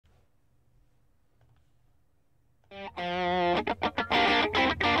Hello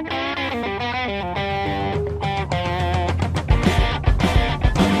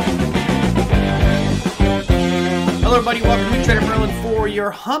everybody, welcome to TraderMerlin for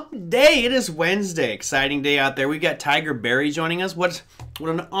your hump day. It is Wednesday, exciting day out there. We've got Tiger Barry joining us. What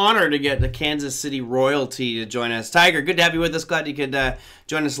an honor to get the Kansas City royalty to join us. Tiger, good to have you with us. Glad you could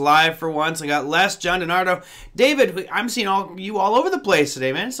join us live for once. I got Les, John Donardo, David. I'm seeing you all over the place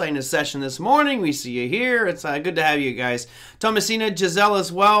today, man. Starting a session this morning. We see you here. It's good to have you guys. Thomasina, Giselle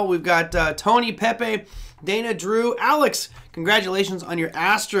as well. We've got Tony, Pepe, Dana, Drew, Alex. Congratulations on your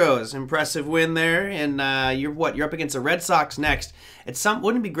Astros. Impressive win there. And you're up against the Red Sox next.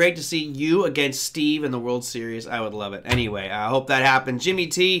 Wouldn't it be great to see you against Steve in the World Series? I would love it. Anyway, I hope that happens. Jimmy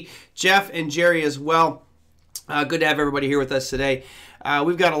T, Jeff, and Jerry as well. Good to have everybody here with us today.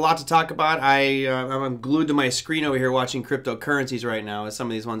 We've got a lot to talk about. I'm glued to my screen over here watching cryptocurrencies right now, as some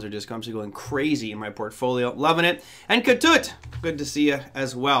of these ones are just going crazy in my portfolio. Loving it. And Katut, good to see you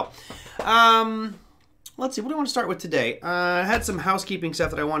as well. Let's see, what do I want to start with today? I had some housekeeping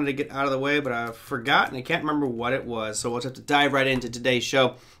stuff that I wanted to get out of the way, but I forgot, and I can't remember what it was. So we'll just have to dive right into today's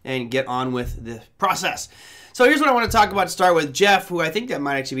show and get on with the process. So here's what I want to talk about to start with. Jeff, who I think that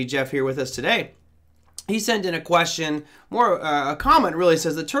might actually be Jeff here with us today. He sent in a question, a comment really.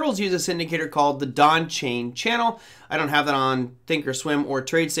 Says the turtles use this indicator called the Donchain Channel. I don't have that on Thinkorswim or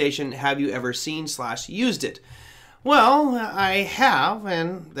TradeStation. Have you ever seen / used it? Well, I have,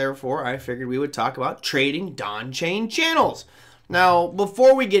 and therefore I figured we would talk about trading Donchain channels. Now,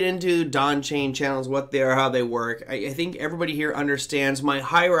 before we get into Donchain channels, what they are, how they work, I think everybody here understands my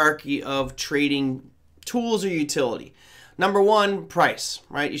hierarchy of trading tools or utility. Number one, price,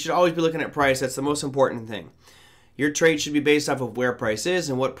 right? You should always be looking at price. That's the most important thing. Your trade should be based off of where price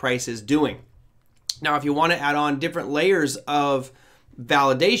is and what price is doing. Now, if you want to add on different layers of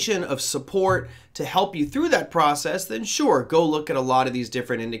validation, of support to help you through that process, then sure, go look at a lot of these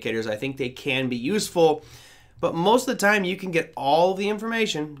different indicators. I think they can be useful, but most of the time you can get all the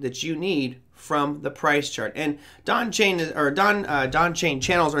information that you need from the price chart. And Donchain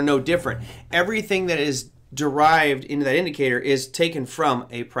channels are no different. Everything that is derived into that indicator is taken from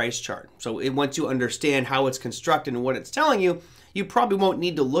a price chart. So once you understand how it's constructed and what it's telling you, you probably won't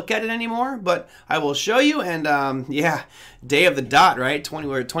need to look at it anymore, but I will show you. And yeah, day of the dot, right?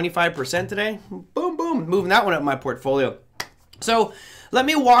 We're at 25% today. Boom, boom, moving that one up in my portfolio. So let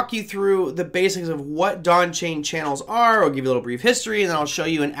me walk you through the basics of what Donchain channels are. I'll give you a little brief history, and then I'll show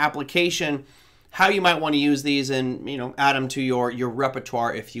you an application, how you might want to use these and add them to your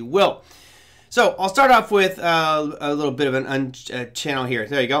repertoire, if you will. So I'll start off with a little bit of a channel here.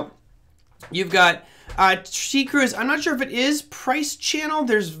 There you go. You've got T-Cruise. I'm not sure if it is price channel.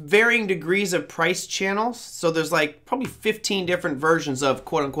 There's varying degrees of price channels. So there's like probably 15 different versions of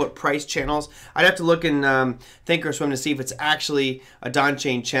quote unquote price channels. I'd have to look in Thinkorswim to see if it's actually a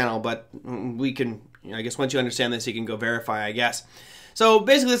Donchain channel, but we can, I guess once you understand this, you can go verify, I guess. So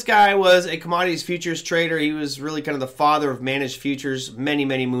basically this guy was a commodities futures trader. He was really kind of the father of managed futures many,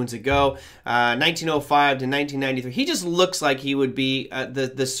 many moons ago, 1905 to 1993. He just looks like he would be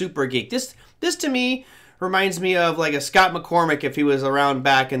the super geek. This to me reminds me of like a Scott McCormick if he was around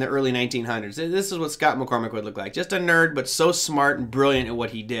back in the early 1900s. This is what Scott McCormick would look like. Just a nerd, but so smart and brilliant at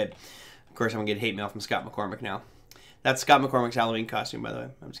what he did. Of course, I'm going to get hate mail from Scott McCormick now. That's Scott McCormick's Halloween costume, by the way.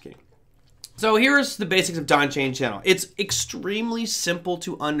 I'm just kidding. So here's the basics of Donchain channel. It's extremely simple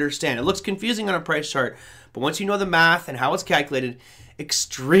to understand. It looks confusing on a price chart, but once you know the math and how it's calculated,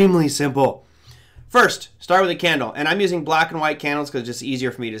 extremely simple. First, start with a candle, and I'm using black and white candles because it's just easier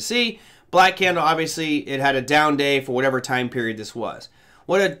for me to see. Black candle, obviously, it had a down day for whatever time period this was.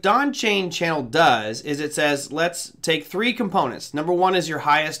 What a Donchain channel does is it says, let's take three components. Number one is your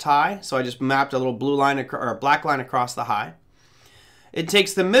highest high, so I just mapped a little blue line or a black line across the high. It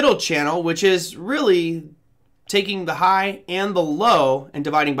takes the middle channel, which is really taking the high and the low and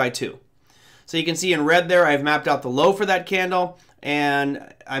dividing by 2. So you can see in red there, I've mapped out the low for that candle,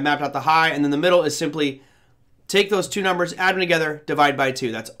 and I mapped out the high, and then the middle is simply take those two numbers, add them together, divide by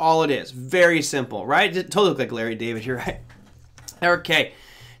 2. That's all it is. Very simple, right? It totally look like Larry David here, right? Okay.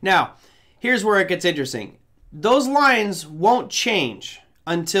 Now, here's where it gets interesting. Those lines won't change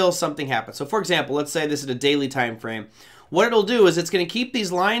until something happens. So for example, let's say this is a daily time frame. What it'll do is it's going to keep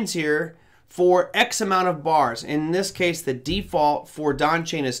these lines here for X amount of bars. In this case, the default for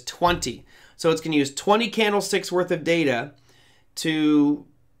Donchain is 20. So it's going to use 20 candlesticks worth of data to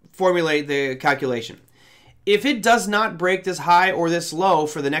formulate the calculation. If it does not break this high or this low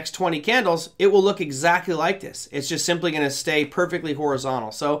for the next 20 candles, it will look exactly like this. It's just simply going to stay perfectly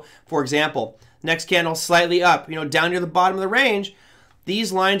horizontal. So for example, next candle slightly up, down near the bottom of the range,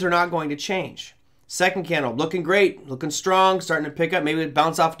 these lines are not going to change. Second candle, looking great, looking strong, starting to pick up. Maybe it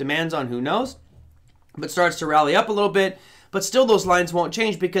bounce off demands on, who knows, but starts to rally up a little bit. But still, those lines won't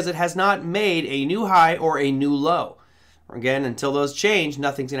change because it has not made a new high or a new low. Again, until those change,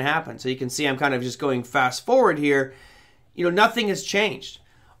 nothing's going to happen. So you can see I'm kind of just going fast forward here. You know, nothing has changed.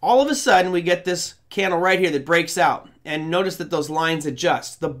 All of a sudden, we get this candle right here that breaks out. And notice that those lines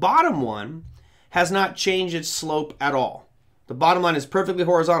adjust. The bottom one has not changed its slope at all. The bottom line is perfectly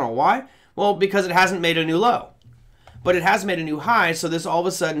horizontal. Why? Well, because it hasn't made a new low. But it has made a new high, so this all of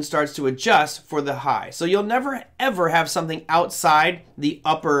a sudden starts to adjust for the high. So you'll never, ever have something outside the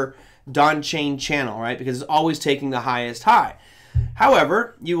upper Donchain channel, right? Because it's always taking the highest high.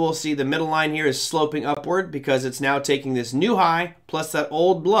 However, you will see the middle line here is sloping upward because it's now taking this new high plus that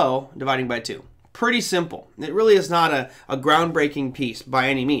old low dividing by 2. Pretty simple. It really is not a groundbreaking piece by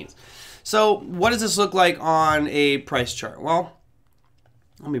any means. So what does this look like on a price chart? Well,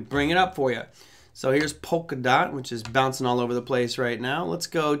 let me bring it up for you. So here's Polkadot, which is bouncing all over the place right now. Let's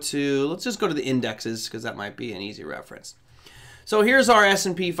just go to the indexes because that might be an easy reference. So here's our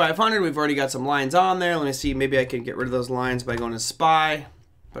S&P 500. We've already got some lines on there. Let me see, maybe I can get rid of those lines by going to SPY,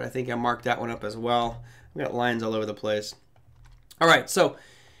 but I think I marked that one up as well. We got lines all over the place. All right, so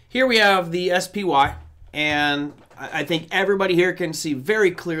here we have the SPY, and I think everybody here can see very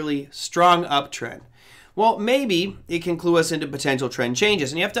clearly strong uptrend. Well, maybe it can clue us into potential trend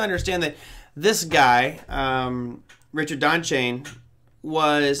changes, and you have to understand that this guy, Richard Donchain,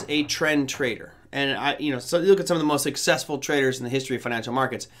 was a trend trader. And so you look at some of the most successful traders in the history of financial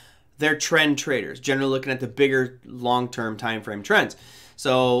markets. They're trend traders, generally looking at the bigger long-term time frame trends.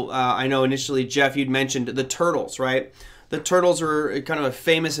 So I know initially, Jeff, you'd mentioned the Turtles, right? The Turtles are kind of a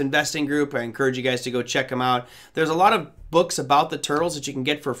famous investing group. I encourage you guys to go check them out. There's a lot of books about the Turtles that you can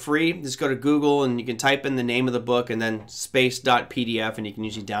get for free. Just go to Google and you can type in the name of the book and then space.pdf, and you can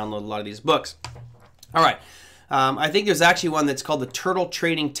usually download a lot of these books. All right. I think there's actually one that's called the Turtle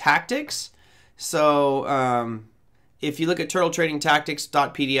Trading Tactics. So if you look at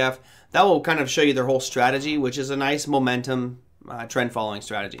turtletradingtactics.pdf, that will kind of show you their whole strategy, which is a nice momentum trend following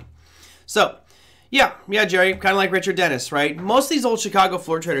strategy. So yeah, Jerry, kind of like Richard Dennis, right? Most of these old Chicago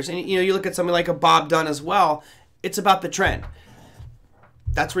floor traders, and you look at somebody like a Bob Dunn as well, it's about the trend.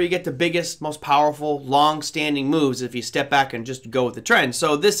 That's where you get the biggest, most powerful, long-standing moves if you step back and just go with the trend.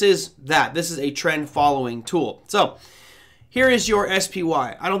 So this is that. This is a trend following tool. So here is your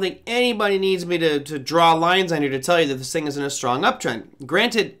SPY. I don't think anybody needs me to draw lines on here to tell you that this thing is in a strong uptrend.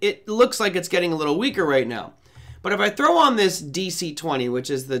 Granted, it looks like it's getting a little weaker right now. But if I throw on this DC20, which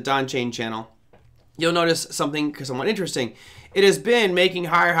is the Donchain channel, you'll notice something somewhat interesting. It has been making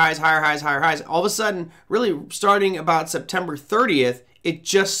higher highs, higher highs, higher highs. All of a sudden, really starting about September 30th, it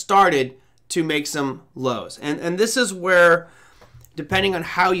just started to make some lows. And this is where, depending on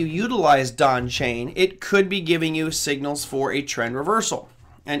how you utilize Donchain, it could be giving you signals for a trend reversal.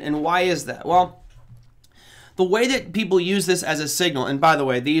 And why is that? Well, the way that people use this as a signal, and by the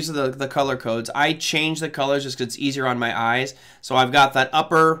way, these are the color codes. I change the colors just because it's easier on my eyes. So I've got that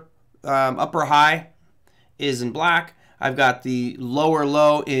upper high is in black. I've got the lower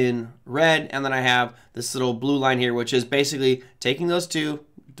low in red, and then I have this little blue line here, which is basically taking those two,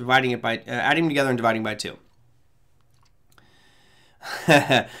 dividing it by, adding them together and dividing by 2.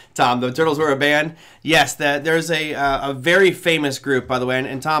 Tom, the Turtles were a band. Yes, there's a very famous group, by the way.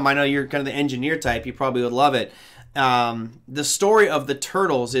 And Tom, I know you're kind of the engineer type. You probably would love it. The story of the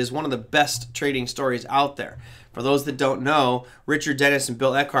Turtles is one of the best trading stories out there. For those that don't know, Richard Dennis and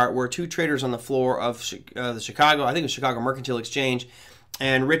Bill Eckhart were 2 traders on the floor of the Chicago, I think it was Chicago Mercantile Exchange.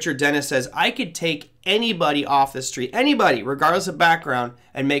 And Richard Dennis says, I could take anybody off the street, anybody, regardless of background,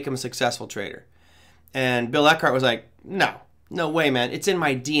 and make them a successful trader. And Bill Eckhart was like, no way, man. It's in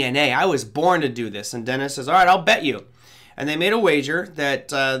my DNA. I was born to do this. And Dennis says, all right, I'll bet you. And they made a wager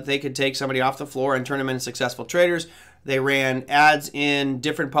that they could take somebody off the floor and turn them into successful traders. They ran ads in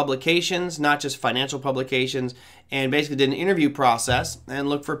different publications, not just financial publications, and basically did an interview process and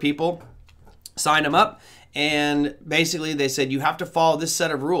looked for people, signed them up, and basically they said, you have to follow this set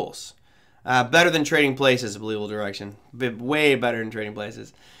of rules. Better than Trading Places, Believable Direction. Way better than Trading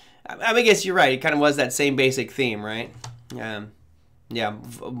Places. I guess you're right. It kind of was that same basic theme, right? Yeah,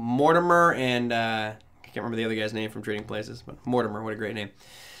 Mortimer and I can't remember the other guy's name from Trading Places, but Mortimer, what a great name.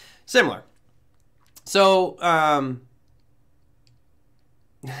 Similar. So,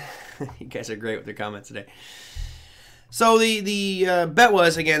 you guys are great with your comments today. So the bet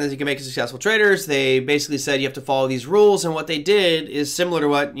was, again, that you can make successful traders. They basically said you have to follow these rules, and what they did is similar to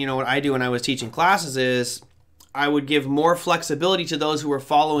what what I do when I was teaching classes is I would give more flexibility to those who were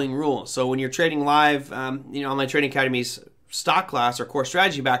following rules. So when you're trading live, on my Trading Academy's stock class or core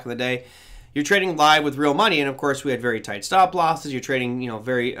strategy back in the day, you're trading live with real money, and of course we had very tight stop losses. You're trading,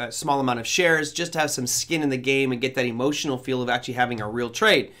 very small amount of shares just to have some skin in the game and get that emotional feel of actually having a real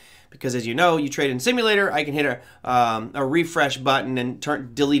trade. Because as you know, you trade in simulator, I can hit a refresh button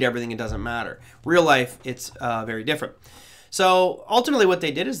and delete everything. It doesn't matter. Real life, it's very different. So ultimately what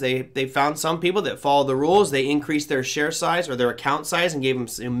they did is they found some people that followed the rules. They increased their share size or their account size and gave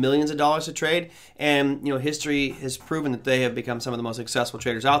them millions of dollars to trade. And history has proven that they have become some of the most successful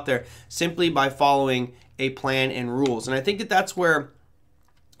traders out there simply by following a plan and rules. And I think that that's where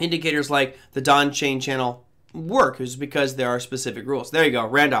indicators like the Donchain channel work, is because there are specific rules. There you go,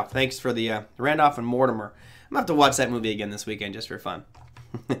 Randolph. Thanks for the Randolph and Mortimer. I'm gonna have to watch that movie again this weekend just for fun.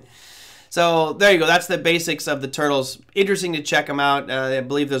 So there you go. That's the basics of the turtles. Interesting to check them out. I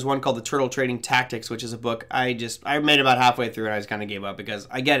believe there's one called The Turtle Trading Tactics, which is a book. I made about halfway through and I just kind of gave up because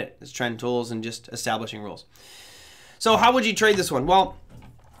I get it. It's trend tools and just establishing rules. So how would you trade this one? Well,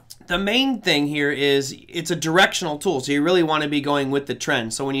 the main thing here is it's a directional tool. So you really want to be going with the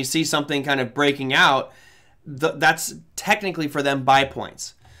trend. So when you see something kind of breaking out, that's technically for them buy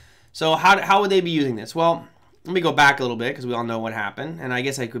points. So how would they be using this? Well, let me go back a little bit because we all know what happened, and I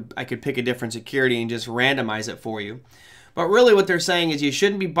guess I could pick a different security and just randomize it for you. But really what they're saying is you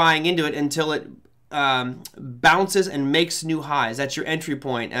shouldn't be buying into it until it bounces and makes new highs. That's your entry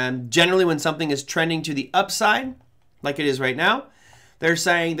point. And generally when something is trending to the upside, like it is right now, they're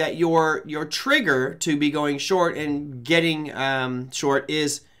saying that your trigger to be going short and getting short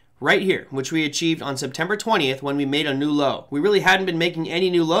is right here, which we achieved on September 20th when we made a new low. We really hadn't been making any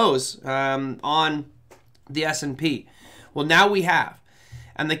new lows on the S&P. Well, now we have.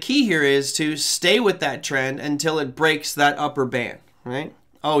 And the key here is to stay with that trend until it breaks that upper band, right?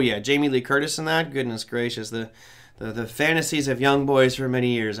 Oh yeah, Jamie Lee Curtis in that? Goodness gracious, the fantasies of young boys for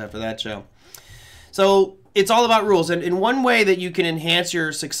many years after that show. So it's all about rules. And one way that you can enhance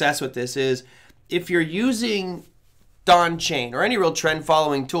your success with this is if you're using Donchain or any real trend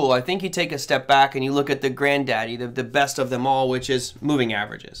following tool, I think you take a step back and you look at the granddaddy, the best of them all, which is moving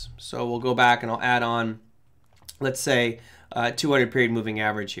averages. So we'll go back and I'll add on, let's say, 200 period moving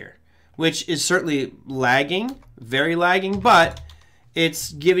average here, which is certainly lagging, very lagging, but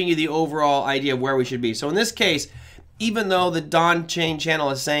it's giving you the overall idea of where we should be. So in this case, even though the Donchain channel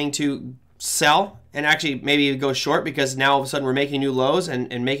is saying to sell and actually maybe go short because now all of a sudden we're making new lows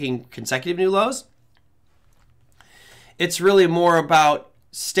and making consecutive new lows, it's really more about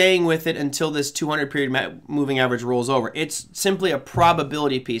staying with it until this 200 period moving average rolls over. It's simply a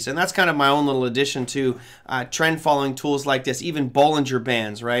probability piece, and that's kind of my own little addition to trend following tools like this, even Bollinger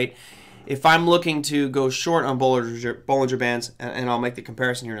Bands, right? If I'm looking to go short on Bollinger Bands, and I'll make the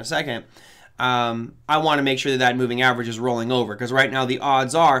comparison here in a second, I want to make sure that that moving average is rolling over, because right now the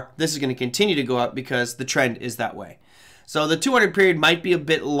odds are this is going to continue to go up because the trend is that way. So the 200 period might be a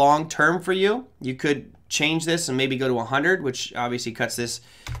bit long term for you. You could change this and maybe go to 100, which obviously cuts this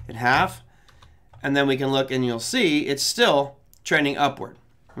in half. And then we can look and you'll see it's still trending upward,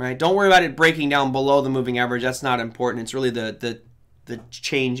 right? Don't worry about it breaking down below the moving average. That's not important. It's really the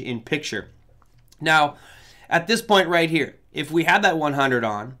change in picture. Now, at this point right here, if we had that 100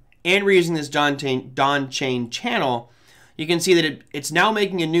 on and we're using this Donchain channel, you can see that it's now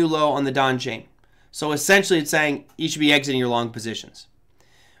making a new low on the Donchain. So essentially it's saying you should be exiting your long positions.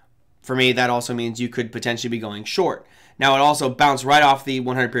 For me, that also means you could potentially be going short. Now, it also bounced right off the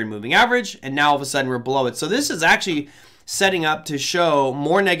 100 period moving average, and now all of a sudden we're below it. So this is actually setting up to show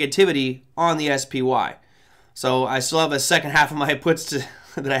more negativity on the SPY. So I still have a second half of my puts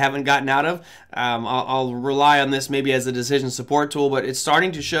that I haven't gotten out of. I'll rely on this maybe as a decision support tool, but it's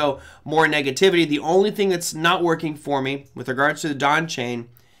starting to show more negativity. The only thing that's not working for me with regards to the Donchain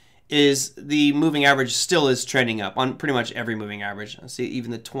is the moving average still is trending up on pretty much every moving average. See,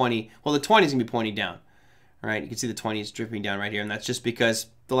 even the 20, well, the 20 is going to be pointing down, right? You can see the 20 is dripping down right here, and that's just because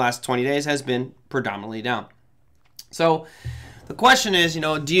the last 20 days has been predominantly down. So the question is,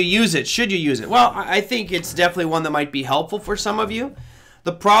 do you use it? Should you use it? Well, I think it's definitely one that might be helpful for some of you.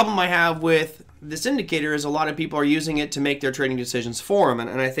 The problem I have with this indicator is a lot of people are using it to make their trading decisions for them,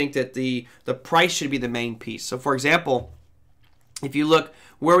 and I think that the price should be the main piece. So for example, if you look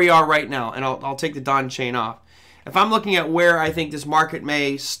where we are right now, and I'll take the Donchain off. If I'm looking at where I think this market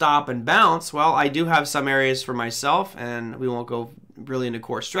may stop and bounce, well, I do have some areas for myself, and we won't go really into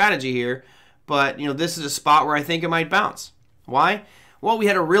core strategy here, but this is a spot where I think it might bounce. Why? Well, we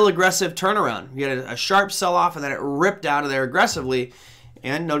had a real aggressive turnaround. We had a sharp sell-off, and then it ripped out of there aggressively,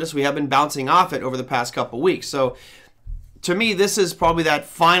 and notice we have been bouncing off it over the past couple weeks. So to me, this is probably that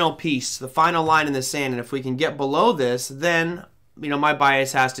final piece, the final line in the sand, and if we can get below this, then my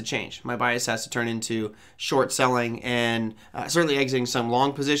bias has to change. My bias has to turn into short selling and certainly exiting some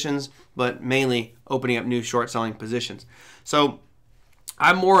long positions, but mainly opening up new short selling positions. So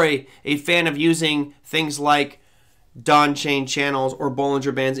I'm more a fan of using things like Donchain Channels or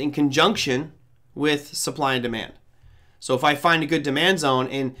Bollinger Bands in conjunction with supply and demand. So if I find a good demand zone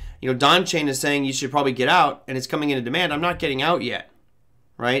and Donchain is saying you should probably get out and it's coming into demand, I'm not getting out yet.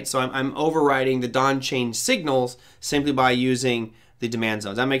 Right? So I'm overriding the Donchain signals simply by using the demand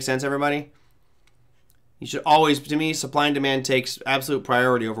zones. That makes sense, everybody? You should always, to me, supply and demand takes absolute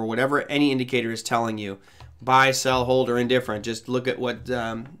priority over whatever any indicator is telling you. Buy, sell, hold, or indifferent. Just look at what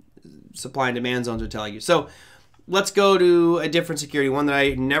supply and demand zones are telling you. So let's go to a different security, one that I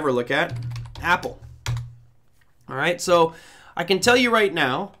never look at, Apple. All right, so I can tell you right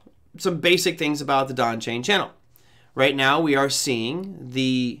now some basic things about the Donchain channel. Right now, we are seeing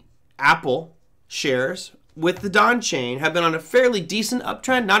the Apple shares with the Donchain have been on a fairly decent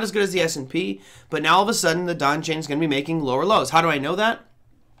uptrend, not as good as the S&P, but now all of a sudden the Donchain is going to be making lower lows. How do I know that?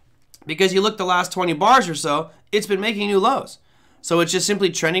 Because you look the last 20 bars or so, it's been making new lows. So it's just simply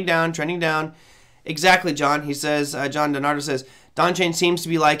trending down, trending down. Exactly, John. He says, John Donardo says, Donchain seems to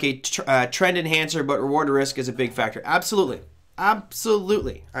be like a trend enhancer, but reward to risk is a big factor. Absolutely.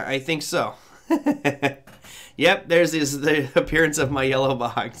 Absolutely. I think so. Yep, there's the appearance of my yellow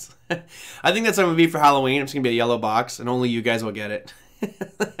box. I think that's what I'm going to be for Halloween. I'm just going to be a yellow box, and only you guys will get it.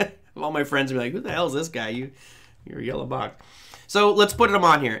 All my friends will be like, who the hell is this guy? You're a yellow box. So let's put them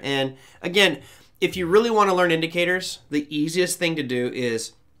on here. And again, if you really want to learn indicators, the easiest thing to do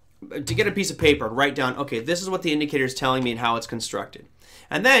is to get a piece of paper and write down, okay, this is what the indicator is telling me and how it's constructed.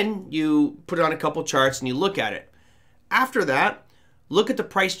 And then you put it on a couple charts and you look at it. After that, look at the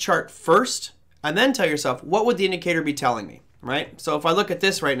price chart first, and then tell yourself, what would the indicator be telling me, right? So if I look at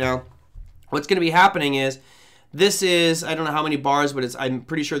this right now, what's going to be happening is, this is, I don't know how many bars, but I'm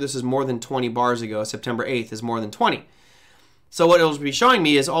pretty sure this is more than 20 bars ago. September 8th is more than 20. So what it'll be showing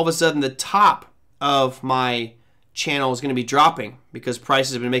me is all of a sudden the top of my channel is going to be dropping because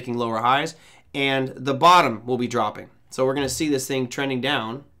prices have been making lower highs, and the bottom will be dropping. So we're going to see this thing trending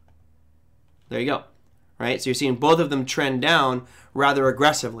down. There you go, right? So you're seeing both of them trend down rather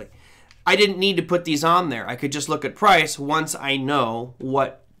aggressively. I didn't need to put these on there. I could just look at price once I know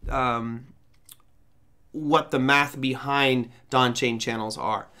what the math behind Donchain channels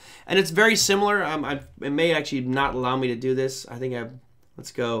are. And it's very similar. It may actually not allow me to do this. I think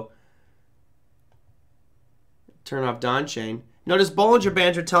let's go turn off Donchain. Notice Bollinger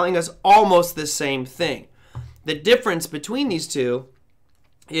Bands are telling us almost the same thing. The difference between these two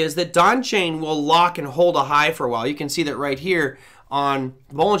is that Donchain will lock and hold a high for a while. You can see that right here on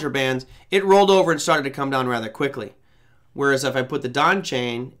Bollinger Bands, it rolled over and started to come down rather quickly. Whereas if I put the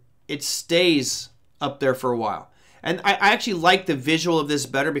Donchain, it stays up there for a while. And I actually like the visual of this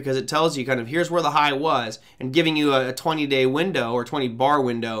better because it tells you kind of here's where the high was and giving you a 20-day window or 20-bar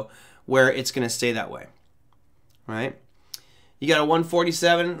window where it's going to stay that way. Right? You got a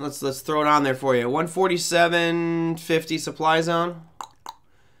 147. Let's throw it on there for you. 147.50 supply zone.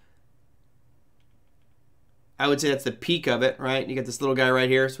 I would say that's the peak of it, right? You got this little guy right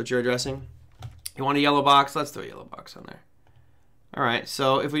here. That's what you're addressing. You want a yellow box? Let's throw a yellow box on there. All right.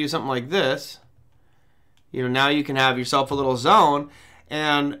 So if we do something like this, now you can have yourself a little zone,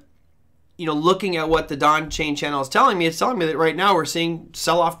 and looking at what the Donchain channel is telling me, it's telling me that right now we're seeing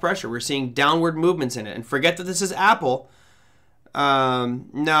sell-off pressure. We're seeing downward movements in it. And forget that this is Apple.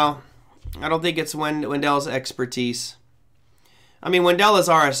 No, I don't think it's Wendell's expertise. I mean, Wendell is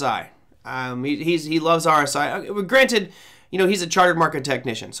RSI. He loves RSI. Granted, he's a chartered market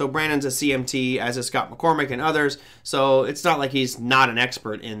technician. So Brandon's a CMT, as is Scott McCormick and others. So it's not like he's not an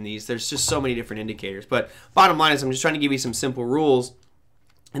expert in these. There's just so many different indicators. But bottom line is I'm just trying to give you some simple rules.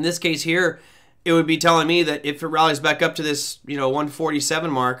 In this case here, it would be telling me that if it rallies back up to this,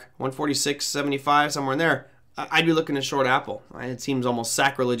 147 mark, 146.75, somewhere in there, I'd be looking to short Apple. It seems almost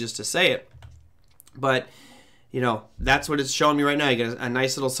sacrilegious to say it. But that's what it's showing me right now. You got a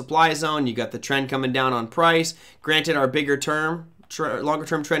nice little supply zone. You got the trend coming down on price. Granted, our longer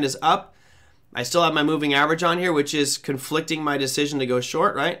term trend is up. I still have my moving average on here, which is conflicting my decision to go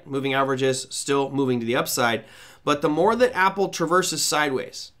short, right? Moving average is still moving to the upside. But the more that Apple traverses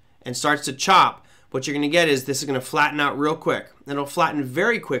sideways and starts to chop, what you're going to get is this is going to flatten out real quick. And it'll flatten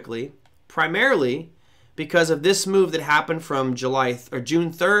very quickly, primarily because of this move that happened from June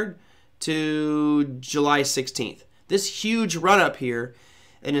 3rd to July 16th. This huge run up here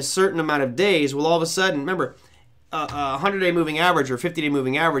in a certain amount of days will all of a sudden, remember, a 100-day moving average or 50-day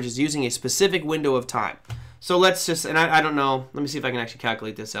moving average is using a specific window of time. So let's just, and I don't know, let me see if I can actually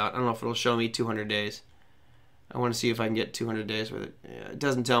calculate this out. I don't know if it'll show me 200 days. I want to see if I can get 200 days with it. Yeah, it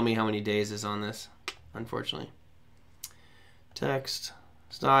doesn't tell me how many days is on this, unfortunately. Text,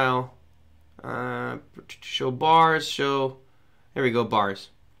 style, show bars, show, there we go, bars.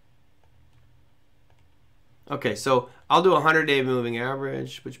 Okay, so I'll do a 100-day moving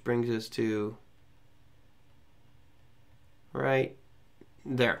average, which brings us to right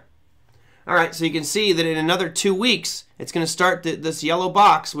there. All right, so you can see that in another 2 weeks, it's going to start this yellow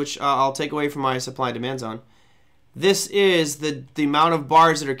box, which I'll take away from my supply demand zone. This is the amount of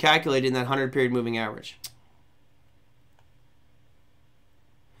bars that are calculated in that 100-period moving average.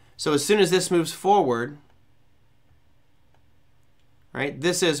 So as soon as this moves forward, right,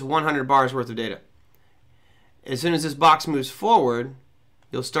 this is 100 bars worth of data. As soon as this box moves forward,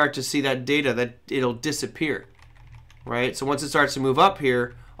 you'll start to see that data, that it'll disappear, right? So once it starts to move up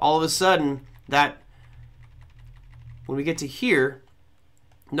here, all of a sudden, that when we get to here,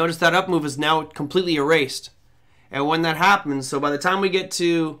 notice that up move is now completely erased. And when that happens, so by the time we get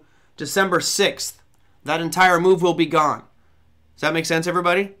to December 6th, that entire move will be gone. Does that make sense,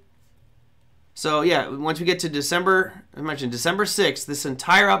 everybody? So yeah, once we get to December, I mentioned December 6th, this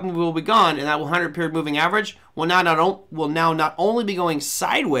entire up move will be gone, and that 100-period moving average will now not only be going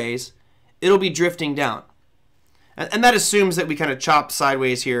sideways, it'll be drifting down. And that assumes that we kind of chop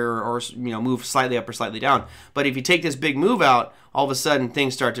sideways here or move slightly up or slightly down. But if you take this big move out, all of a sudden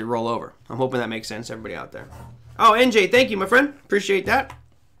things start to roll over. I'm hoping that makes sense, everybody out there. Oh, NJ, thank you, my friend. Appreciate that.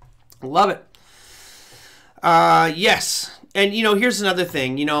 Love it. Yes. And, here's another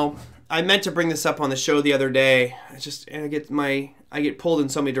thing. I meant to bring this up on the show the other day. I get pulled in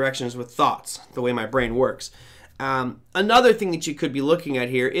so many directions with thoughts, the way my brain works. Another thing that you could be looking at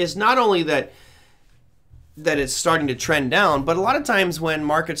here is not only that it's starting to trend down, but a lot of times when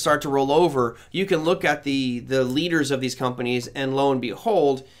markets start to roll over, you can look at the leaders of these companies, and lo and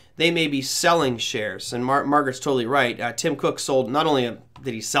behold, they may be selling shares. And Margaret's totally right. Tim Cook sold, not only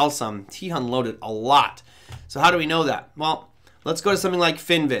did he sell some, he unloaded a lot. So how do we know that? Well, let's go to something like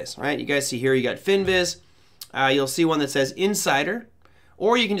FinViz, right? You guys see here, you got FinViz. You'll see one that says Insider,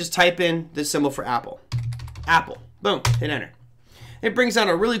 or you can just type in the symbol for Apple. Apple. Boom. Hit enter. It brings out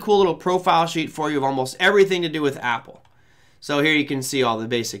a really cool little profile sheet for you of almost everything to do with Apple. So here you can see all the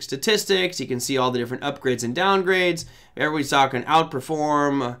basic statistics. You can see all the different upgrades and downgrades. Everybody's talking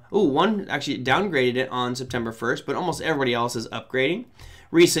outperform. One actually downgraded it on September 1st, but almost everybody else is upgrading.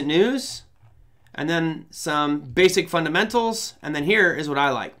 Recent news, and then some basic fundamentals, and then here is what I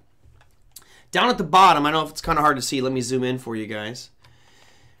like. Down at the bottom, I know it's kind of hard to see. Let me zoom in for you guys.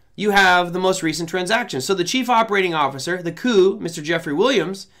 You have the most recent transactions. So the chief operating officer, the coup, Mr. Jeffrey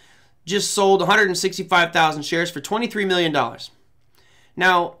Williams, just sold 165,000 shares for $23 million.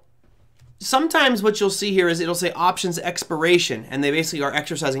 Now, sometimes what you'll see here is it'll say options expiration, and they basically are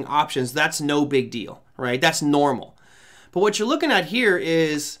exercising options. That's no big deal, right? That's normal. But what you're looking at here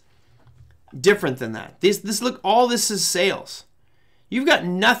is different than that. Look, all this is sales. You've got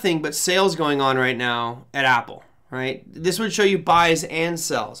nothing but sales going on right now at Apple. Right? This would show you buys and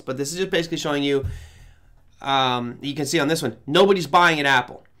sells, but this is just basically showing you, you can see on this one, nobody's buying at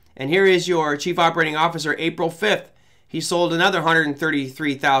Apple. And here is your chief operating officer, April 5th. He sold another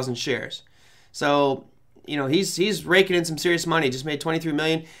 133,000 shares. So, he's raking in some serious money, just made $23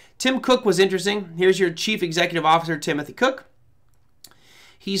 million. Tim Cook was interesting. Here's your chief executive officer, Timothy Cook.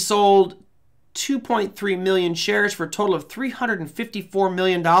 He sold 2.3 million shares for a total of $354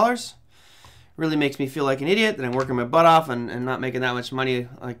 million. Really makes me feel like an idiot that I'm working my butt off and not making that much money,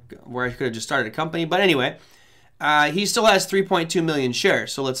 like where I could have just started a company. But anyway, he still has 3.2 million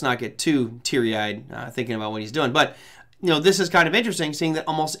shares, so let's not get too teary-eyed thinking about what he's doing. But this is kind of interesting, seeing that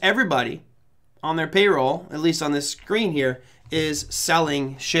almost everybody on their payroll, at least on this screen here, is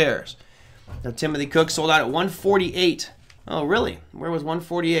selling shares. Now, Timothy Cook sold out at 148. Oh, really? Where was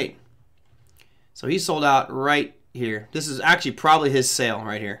 148? So he sold out right here. This is actually probably his sale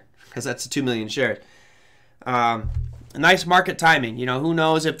right here, because that's 2 million shares. Nice market timing. Who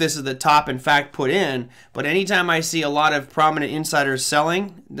knows if this is the top, in fact, put in. But anytime I see a lot of prominent insiders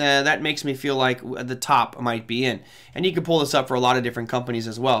selling, that makes me feel like the top might be in. And you can pull this up for a lot of different companies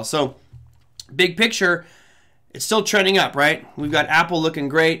as well. So, big picture, it's still trending up, right? We've got Apple looking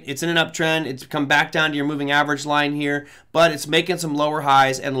great. It's in an uptrend. It's come back down to your moving average line here. But it's making some lower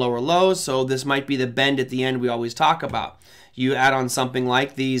highs and lower lows. So this might be the bend at the end we always talk about. You add on something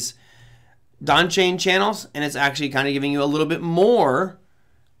like these Donchain channels, and it's actually kind of giving you a little bit more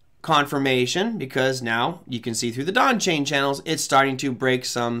confirmation, because now you can see through the Donchain channels, it's starting to break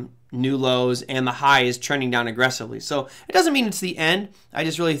some new lows, and the high is trending down aggressively. So it doesn't mean it's the end. I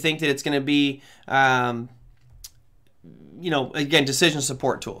just really think that it's going to be, again, decision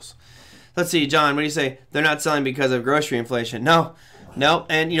support tools. Let's see, John, what do you say? They're not selling because of grocery inflation. No, no.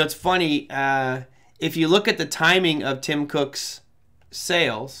 And, you know, it's funny. If you look at the timing of Tim Cook's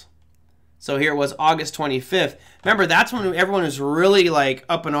sales, so here it was August 25th. Remember, that's when everyone was really like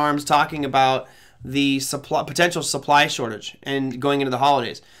up in arms talking about the potential supply shortage and going into the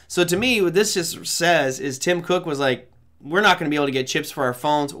holidays. So to me, what this just says is Tim Cook was like, we're not going to be able to get chips for our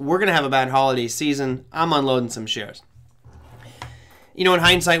phones. We're going to have a bad holiday season. I'm unloading some shares. You know, in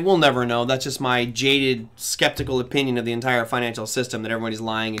hindsight, we'll never know. That's just my jaded, skeptical opinion of the entire financial system, that everybody's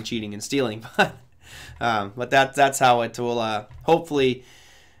lying and cheating and stealing. But that's how it will hopefully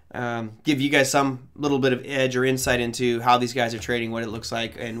give you guys some little bit of edge or insight into how these guys are trading, what it looks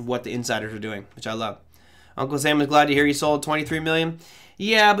like, and what the insiders are doing, which I love. Uncle Sam is glad to hear he sold 23 million.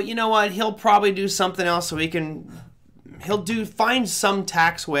 Yeah, but you know what? He'll probably do something else so he'll find some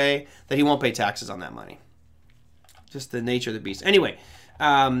tax way that he won't pay taxes on that money. Just the nature of the beast. Anyway,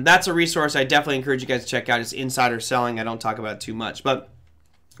 that's a resource I definitely encourage you guys to check out. It's insider selling. I don't talk about it too much. But,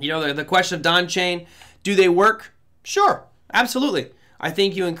 you know, the question of Donchain, do they work? Sure, absolutely. I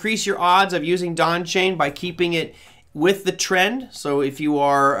think you increase your odds of using Donchain by keeping it with the trend. So if you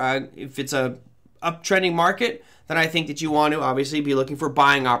are, if it's a uptrending market, then I think that you want to obviously be looking for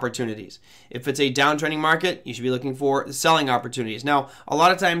buying opportunities. If it's a downtrending market, you should be looking for selling opportunities. Now, a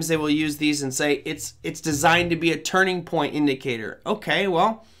lot of times they will use these and say it's designed to be a turning point indicator. Okay,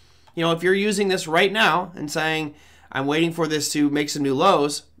 well, you know, if you're using this right now and saying I'm waiting for this to make some new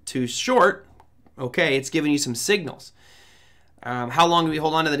lows to short, okay, it's giving you some signals. How long do we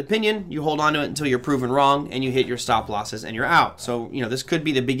hold on to that opinion? You hold on to it until you're proven wrong and you hit your stop losses and you're out. So, you know, this could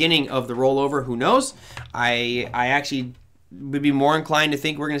be the beginning of the rollover. Who knows? I actually would be more inclined to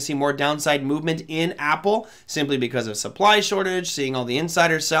think we're going to see more downside movement in Apple simply because of supply shortage, seeing all the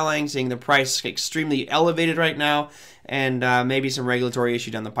insiders selling, seeing the price extremely elevated right now, and maybe some regulatory issue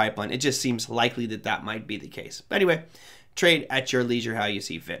down the pipeline. It just seems likely that that might be the case. But anyway, trade at your leisure how you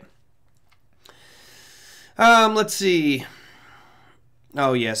see fit. Let's see.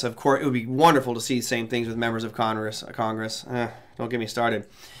 Oh, yes, of course. It would be wonderful to see the same things with members of Congress. Don't get me started.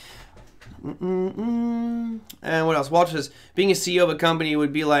 And what else? Walter says, being a CEO of a company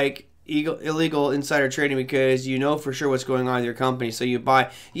would be like illegal insider trading because you know for sure what's going on with your company, so you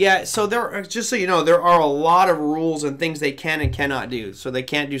buy. Yeah, so just so you know, there are a lot of rules and things they can and cannot do. So they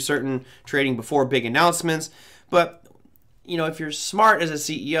can't do certain trading before big announcements. But, you know, if you're smart as a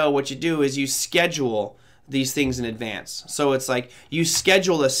CEO, what you do is you schedule these things in advance. So it's like you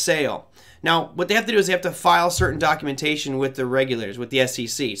schedule a sale. Now, what they have to do is they have to file certain documentation with the regulators, with the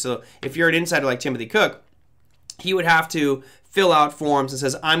SEC. So if you're an insider like Timothy Cook, he would have to fill out forms that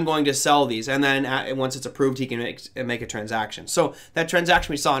says, I'm going to sell these. And then once it's approved, he can make a transaction. So that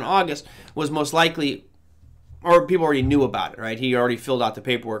transaction we saw in August was most likely, or people already knew about it, right? He already filled out the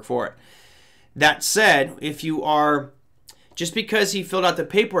paperwork for it. That said, if you are, just because he filled out the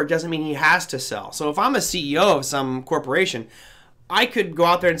paperwork doesn't mean he has to sell. So if I'm a CEO of some corporation, I could go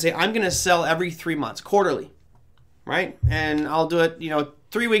out there and say, I'm going to sell every 3 months, quarterly, right? And I'll do it, you know,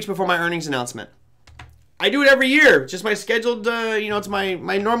 3 weeks before my earnings announcement. I do it every year, just my scheduled, you know, it's my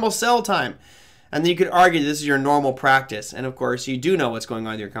normal sell time. And then you could argue this is your normal practice. And of course, you do know what's going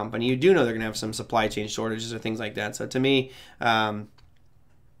on with your company. You do know they're going to have some supply chain shortages or things like that. So to me,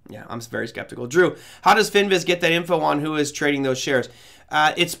 yeah, I'm very skeptical. Drew, how does Finviz get that info on who is trading those shares?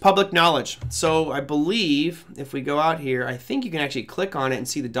 It's public knowledge. So I believe if we go out here, I think you can actually click on it and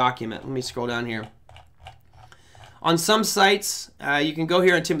see the document. Let me scroll down here. On some sites, you can go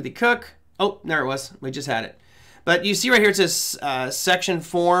here on Timothy Cook. Oh, there it was. We just had it. But you see right here it says section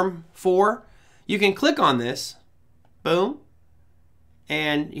form 4. You can click on this. Boom.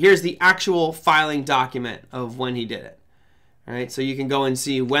 And here's the actual filing document of when he did it. All right, so you can go and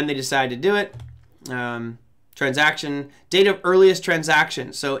see when they decided to do it. Transaction, date of earliest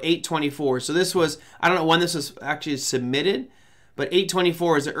transaction, so 8/24. So this was, I don't know when this was actually submitted, but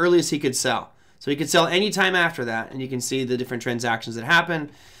 8/24 is the earliest he could sell. So he could sell any time after that, and you can see the different transactions that happen.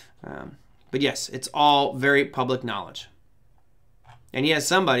 But yes, it's all very public knowledge. And he has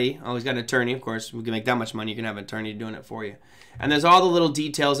somebody, oh, he's got an attorney, of course. We can make that much money, you can have an attorney doing it for you. And there's all the little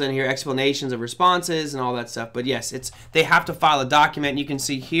details in here, explanations of responses and all that stuff. But yes, they have to file a document. And you can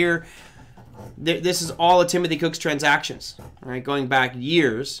see here, this is all of Timothy Cook's transactions, right? Going back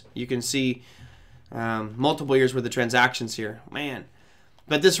years, you can see multiple years worth of transactions here. Man.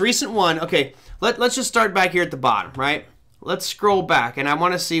 But this recent one, okay, let's just start back here at the bottom, right? Let's scroll back, and I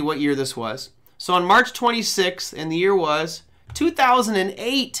want to see what year this was. So on March 26th, and the year was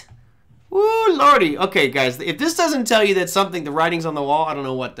 2008. Woo, lordy. Okay, guys, if this doesn't tell you that something, the writing's on the wall, I don't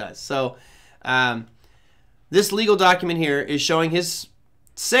know what does. So this legal document here is showing his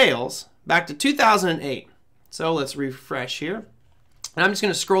sales back to 2008. So let's refresh here. And I'm just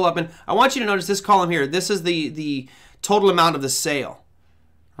going to scroll up, and I want you to notice this column here. This is the total amount of the sale,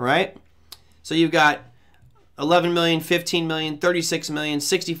 all right? So you've got 11 million, 15 million, 36 million,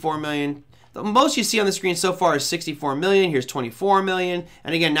 64 million. The most you see on the screen so far is 64 million. Here's 24 million.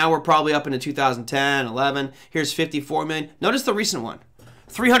 And again, now we're probably up into 2010, 11. Here's 54 million. Notice the recent one,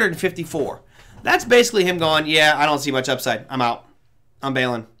 354. That's basically him going, yeah, I don't see much upside. I'm out. I'm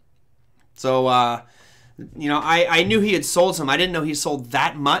bailing. So, you know, I knew he had sold some. I didn't know he sold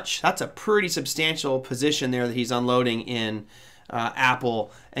that much. That's a pretty substantial position there that he's unloading in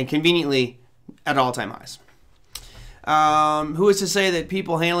Apple, and conveniently at all-time highs. Who is to say that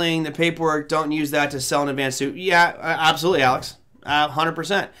people handling the paperwork don't use that to sell in advance too? Yeah, absolutely, Alex.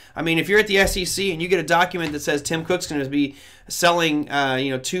 100%. I mean, if you're at the SEC and you get a document that says Tim Cook's going to be selling,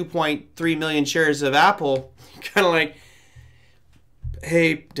 you know, 2.3 million shares of Apple, kind of like,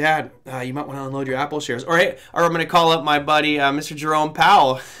 hey, Dad, you might want to unload your Apple shares. Or, hey, or I'm going to call up my buddy, Mr. Jerome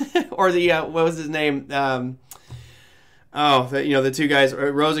Powell, or the, what was his name? You know, the two guys,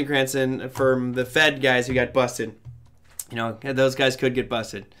 Rosencrantz and from the Fed guys who got busted. You know, those guys could get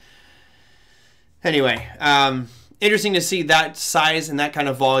busted. Anyway, interesting to see that size and that kind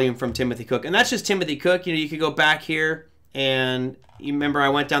of volume from Timothy Cook. And that's just Timothy Cook. You know, you could go back here and you remember I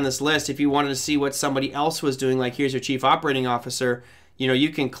went down this list. If you wanted to see what somebody else was doing, like here's your chief operating officer, you know, you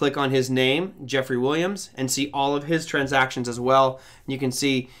can click on his name, Jeffrey Williams, and see all of his transactions as well. You can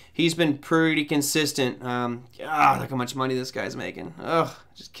see he's been pretty consistent. Look how much money this guy's making. Ugh,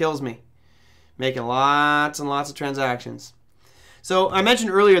 just kills me. Making lots and lots of transactions. So I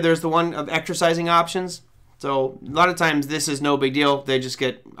mentioned earlier there's the one of exercising options. So a lot of times this is no big deal. They just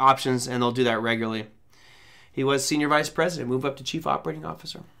get options and they'll do that regularly. He was senior vice president, move up to chief operating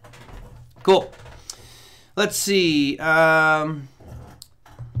officer. Cool. Let's see.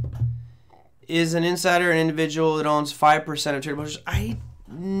 Is an insider an individual that owns 5% of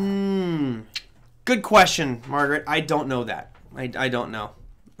TraderMerlin? Good question, Margaret. I don't know that. I don't know.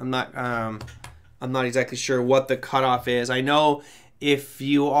 I'm not exactly sure what the cutoff is. I know if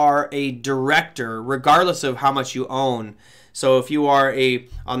you are a director, regardless of how much you own, so if you are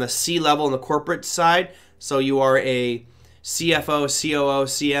on the C level in the corporate side, so you are a CFO, COO,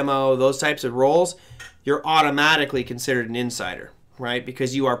 CMO, those types of roles, you're automatically considered an insider, right?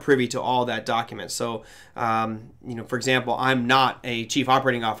 Because you are privy to all that document. So, you know, for example, I'm not a chief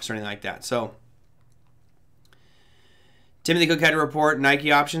operating officer or anything like that. So, Timothy Cook had to report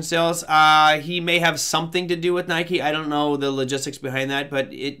Nike option sales. He may have something to do with Nike. I don't know the logistics behind that,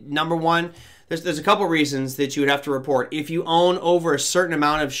 but number one, there's a couple reasons that you would have to report. If you own over a certain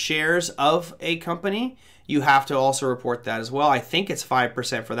amount of shares of a company, you have to also report that as well. I think it's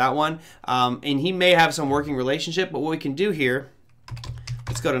 5% for that one. And he may have some working relationship, but what we can do here,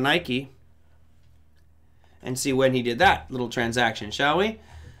 let's go to Nike and see when he did that little transaction, shall we?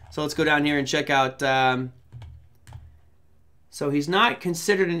 So let's go down here and check out... So he's not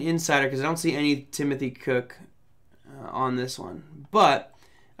considered an insider because I don't see any Timothy Cook on this one. But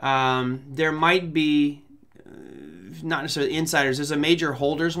there might be, not necessarily insiders. There's a major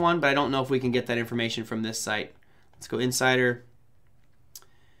holders one, but I don't know if we can get that information from this site. Let's go insider.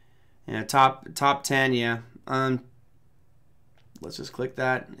 Yeah, top 10, yeah. Let's just click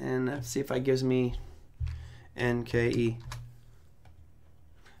that and see if it gives me NKE.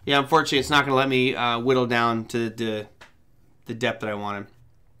 Yeah, unfortunately, it's not going to let me whittle down to the depth that I wanted.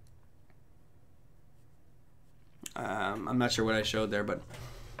 I'm not sure what I showed there, but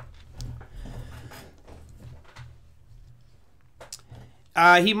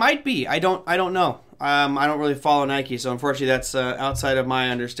he might be. I don't know. I don't really follow Nike, so unfortunately that's outside of my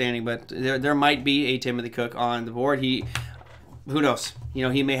understanding. But there might be a Timothy Cook on the board. Who knows? You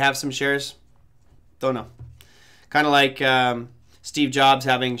know, he may have some shares. Don't know. Kind of like Steve Jobs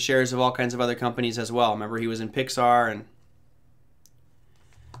having shares of all kinds of other companies as well. Remember, he was in Pixar and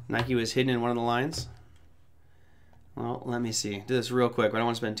Nike was hidden in one of the lines. Well, let me see. Do this real quick. I don't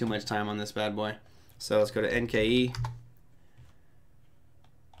want to spend too much time on this bad boy. So let's go to NKE.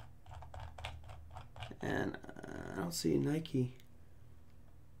 And I don't see Nike.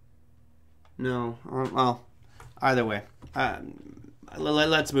 No. Well, either way.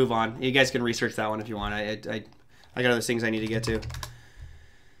 Let's move on. You guys can research that one if you want. I got other things I need to get to.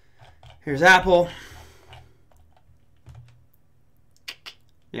 Here's Apple.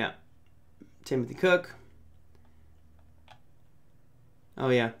 Yeah, Timothy Cook. Oh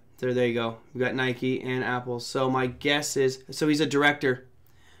yeah, there you go. We got Nike and Apple. So my guess is, so he's a director.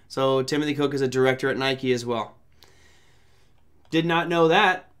 So Timothy Cook is a director at Nike as well. Did not know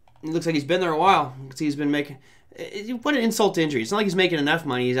that. It looks like he's been there a while. He's been making. what an insult to injury. It's not like he's making enough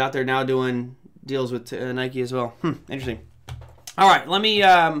money. He's out there now doing deals with Nike as well. Interesting. All right, let me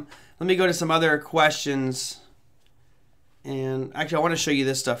go to some other questions. And actually, I want to show you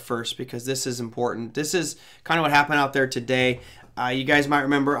this stuff first because this is important. This is kind of what happened out there today. You guys might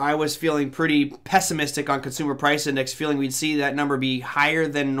remember I was feeling pretty pessimistic on consumer price index, feeling we'd see that number be higher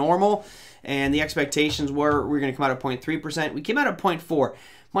than normal. And the expectations were we were going to come out at 0.3%. We came out at 0.4.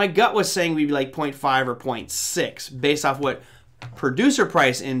 My gut was saying we'd be like 0.5 or 0.6 based off what producer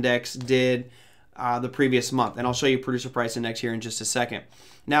price index did the previous month. And I'll show you producer price index here in just a second.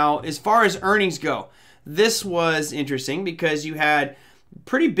 Now, as far as earnings go, this was interesting because you had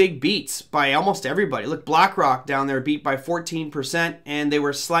pretty big beats by almost everybody. Look, BlackRock down there beat by 14%, and they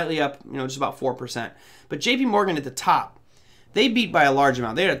were slightly up, just about 4%. But JP Morgan at the top, they beat by a large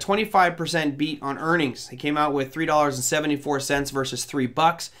amount. They had a 25% beat on earnings. They came out with $3.74 versus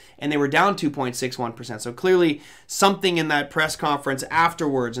 $3, and they were down 2.61%. So clearly something in that press conference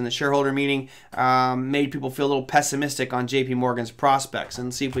afterwards in the shareholder meeting made people feel a little pessimistic on JP Morgan's prospects. And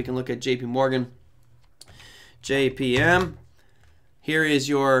let's see if we can look at JP Morgan. JPM. Here is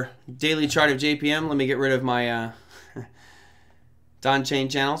your daily chart of JPM. Let me get rid of my Donchain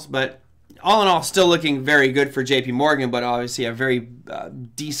Channels. But all in all, still looking very good for JP Morgan, but obviously a very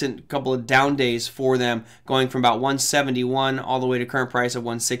decent couple of down days for them, going from about 171 all the way to current price of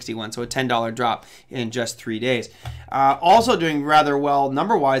 161. So a $10 drop in just 3 days. Also doing rather well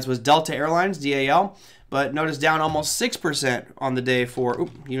number-wise was Delta Airlines, DAL. But notice down almost 6% on the day for,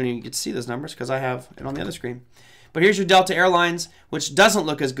 you don't even get to see those numbers because I have it on the other screen. But here's your Delta Airlines, which doesn't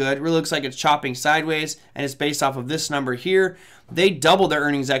look as good. It really looks like it's chopping sideways, and it's based off of this number here. They doubled their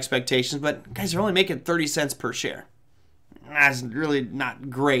earnings expectations, but guys, they're only making 30 cents per share. That's really not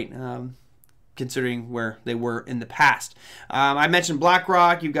great, considering where they were in the past. I mentioned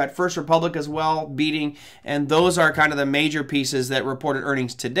BlackRock. You've got First Republic as well, beating, and those are kind of the major pieces that reported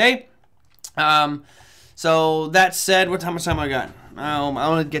earnings today. So that said, how much time I got? I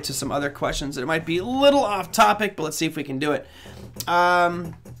want to get to some other questions that might be a little off topic, but let's see if we can do it.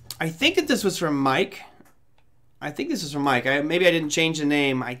 I think that this was from Mike. Maybe I didn't change the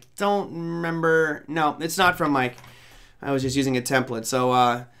name. I don't remember. No, it's not from Mike. I was just using a template.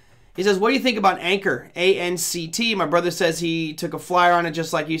 So he says, what do you think about Anchor? A-N-C-T. My brother says he took a flyer on it,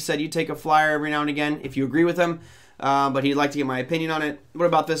 just like you said. You take a flyer every now and again if you agree with him. But he'd like to get my opinion on it. What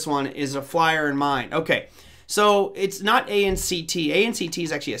about this one? Is a flyer in mine? Okay, so it's not ANCT. ANCT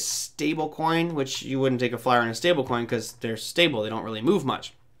is actually a stable coin, which you wouldn't take a flyer on a stable coin because they're stable. They don't really move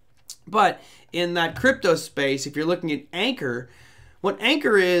much. But in that crypto space, if you're looking at Anchor, what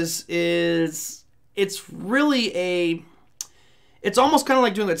Anchor is it's really it's almost kind of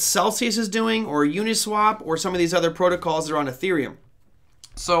like doing what Celsius is doing or Uniswap or some of these other protocols that are on Ethereum.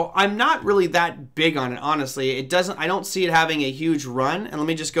 So I'm not really that big on it, honestly. I don't see it having a huge run. And let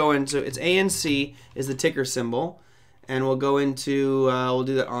me just go into, it's ANC is the ticker symbol. And we'll go into, we'll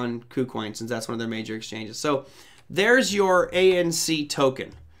do that on KuCoin since that's one of their major exchanges. So there's your ANC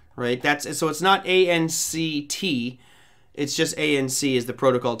token, right? So it's not ANCT. It's just ANC is the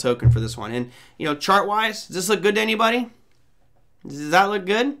protocol token for this one. And, chart-wise, does this look good to anybody? Does that look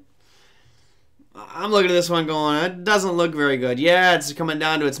good? I'm looking at this one going, it doesn't look very good. Yeah, it's coming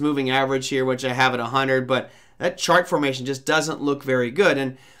down to its moving average here, which I have at 100, but that chart formation just doesn't look very good.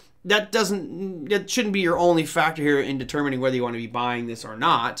 And that shouldn't be your only factor here in determining whether you want to be buying this or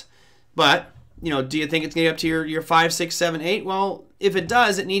not. But, do you think it's going to get up to your 5, 6, 7, 8? Well, if it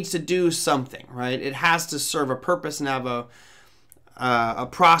does, it needs to do something, right? It has to serve a purpose and have a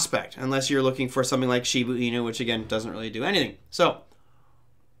prospect, unless you're looking for something like Shiba Inu, which, again, doesn't really do anything. So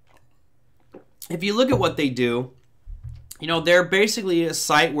if you look at what they do, they're basically a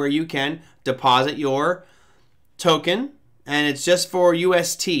site where you can deposit your token, and it's just for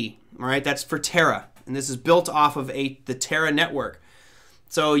UST, all right? That's for Terra, and this is built off of the Terra network.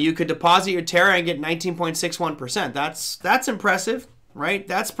 So you could deposit your Terra and get 19.61%. That's impressive, right?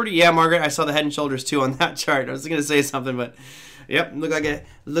 That's pretty. Yeah, Margaret, I saw the head and shoulders too on that chart. I was going to say something, but yep,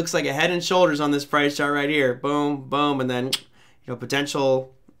 looks like a head and shoulders on this price chart right here. Boom, boom, and then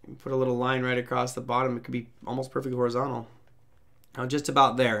potential. Put a little line right across the bottom. It could be almost perfectly horizontal. Just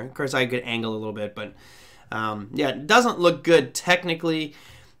about there. Of course, I could angle a little bit, but yeah, it doesn't look good technically.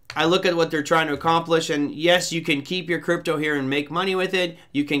 I look at what they're trying to accomplish, and yes, you can keep your crypto here and make money with it.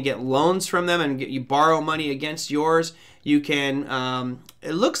 You can get loans from them and you borrow money against yours. You can,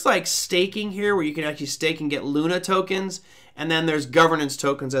 it looks like staking here, where you can actually stake and get Luna tokens, and then there's governance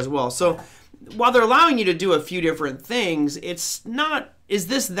tokens as well. So while they're allowing you to do a few different things, it's not, is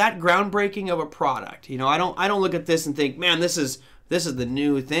this that groundbreaking of a product? I don't look at this and think, man, this is the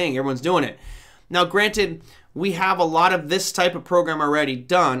new thing. Everyone's doing it. Now, granted, we have a lot of this type of program already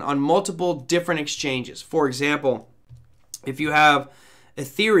done on multiple different exchanges. For example, if you have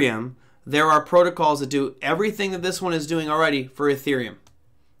Ethereum, there are protocols that do everything that this one is doing already for Ethereum.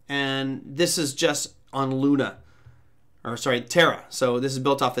 And this is just on Luna, or sorry, Terra. So this is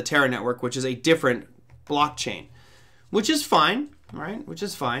built off the Terra network, which is a different blockchain, which is fine, right? Which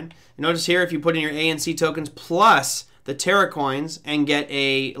is fine. Notice here, if you put in your ANC tokens plus the Terra coins and get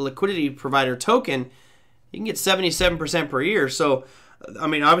a liquidity provider token, you can get 77% per year. So, I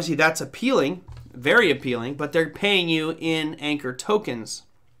mean, obviously that's appealing, very appealing, but they're paying you in Anchor tokens,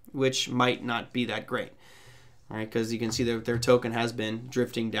 which might not be that great, right? Because you can see that their token has been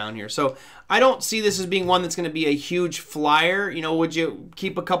drifting down here. So I don't see this as being one that's going to be a huge flyer. You know, would you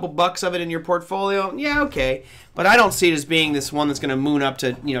keep a couple bucks of it in your portfolio? Yeah, okay. But I don't see it as being this one that's going to moon up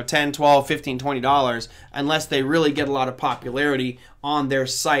to, you know, $10, $12, $15, $20 unless they really get a lot of popularity on their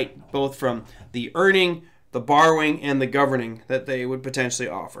site, both from the earning, the borrowing, and the governing that they would potentially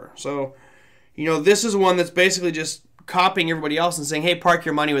offer. So, you know, this is one that's basically just copying everybody else and saying, hey, park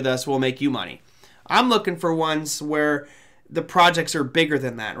your money with us, we'll make you money. I'm looking for ones where the projects are bigger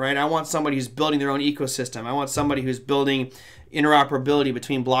than that, right? I want somebody who's building their own ecosystem. I want somebody who's building interoperability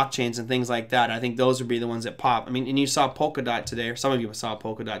between blockchains and things like that. I think those would be the ones that pop. I mean, and you saw Polkadot today, or some of you saw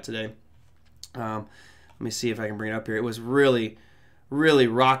Polkadot today. Let me see if I can bring it up here. It was really, really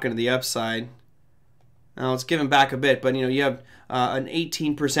rocking to the upside. Now it's given back a bit, but you know, you have an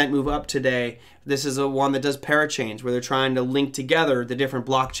 18% move up today. This is a one that does parachains, where they're trying to link together the different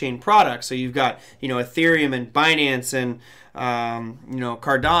blockchain products. So you've got, you know, Ethereum and Binance and you know,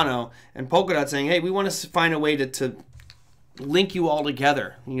 Cardano and Polkadot saying, hey, we want to find a way to link you all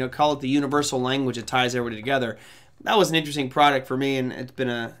together. You know, call it the universal language that ties everybody together. That was an interesting product for me, and it's been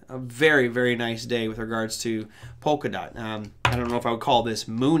a very, very nice day with regards to Polkadot. I don't know if I would call this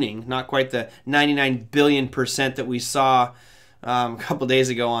mooning, not quite the 99 billion% that we saw a couple days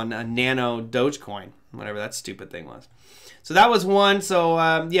ago on Nano Dogecoin, whatever that stupid thing was. So that was one. So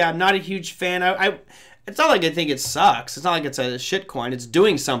yeah, I'm not a huge fan. It's not like I think it sucks. It's not like it's a shit coin. It's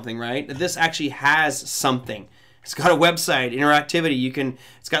doing something, right? This actually has something. It's got a website, interactivity.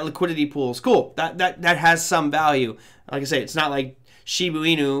 It's got liquidity pools. Cool. That has some value. Like I say, it's not like Shiba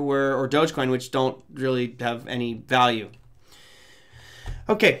Inu or Dogecoin, which don't really have any value.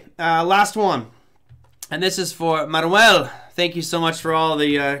 Okay, last one. And this is for Manuel. Thank you so much for all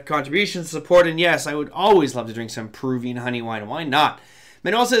the contributions, support, and yes, I would always love to drink some Peruvian honey wine. Why not?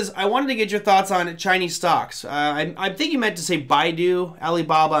 Manuel says, I wanted to get your thoughts on Chinese stocks. I think you meant to say Baidu,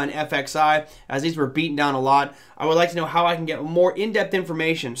 Alibaba, and FXI, as these were beaten down a lot. I would like to know how I can get more in-depth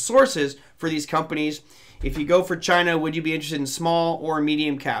information, sources for these companies. If you go for China, would you be interested in small or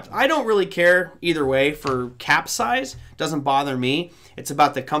medium caps? I don't really care either way for cap size. It doesn't bother me. It's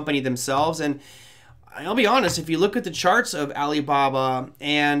about the company themselves. And I'll be honest, if you look at the charts of Alibaba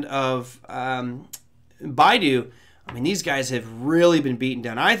and of Baidu, I mean, these guys have really been beaten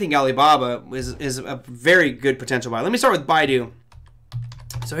down. I think Alibaba is a very good potential buy. Let me start with Baidu.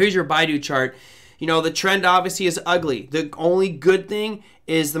 So here's your Baidu chart. You know, the trend obviously is ugly. The only good thing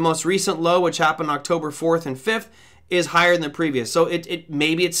is the most recent low, which happened October 4th and 5th, is higher than the previous. So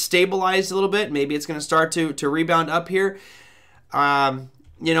maybe it's stabilized a little bit. Maybe it's going to start to rebound up here.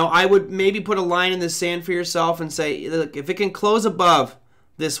 You know, I would maybe put a line in the sand for yourself and say, look, if it can close above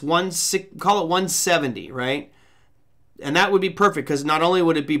this call it 170, right? And that would be perfect, because not only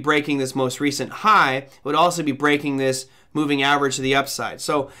would it be breaking this most recent high, it would also be breaking this moving average to the upside.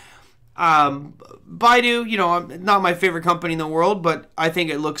 So Baidu, you know, not my favorite company in the world, but I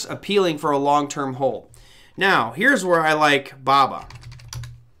think it looks appealing for a long-term hold. Now, here's where I like Baba.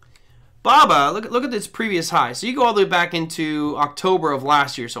 Baba, look at this previous high. So you go all the way back into October of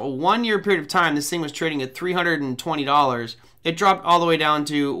last year. So a 1 year period of time, this thing was trading at $320. It dropped all the way down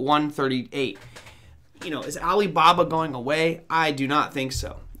to $138. You know, is Alibaba going away? I do not think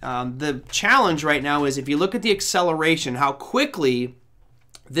so. The challenge right now is if you look at the acceleration, how quickly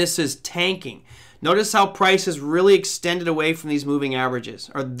this is tanking. Notice how price has really extended away from these moving averages,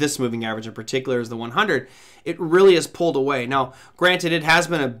 or this moving average in particular is the 100. It really has pulled away. Now, granted, it has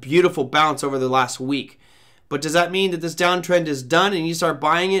been a beautiful bounce over the last week, but does that mean that this downtrend is done and you start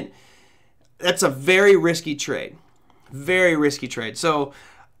buying it? That's a very risky trade. Very risky trade. So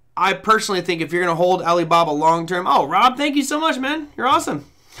I personally think if you're going to hold Alibaba long term, oh, Rob, thank you so much, man. You're awesome.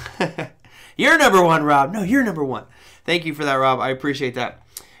 You're number one, Rob. No, you're number one. Thank you for that, Rob. I appreciate that.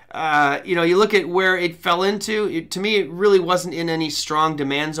 You know, you look at where it fell into, to me, it really wasn't in any strong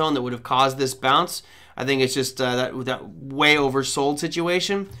demand zone that would have caused this bounce. I think it's just that way oversold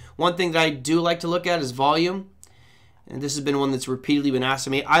situation. One thing that I do like to look at is volume. And this has been one that's repeatedly been asked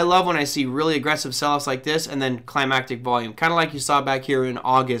of me. I love when I see really aggressive sell-offs like this and then climactic volume. Kind of like you saw back here in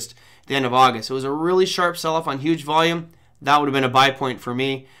August, the end of August. It was a really sharp sell-off on huge volume. That would have been a buy point for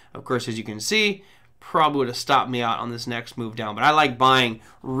me. Of course, as you can see, probably would have stopped me out on this next move down. But I like buying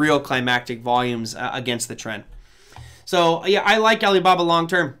real climactic volumes against the trend. So yeah, I like Alibaba long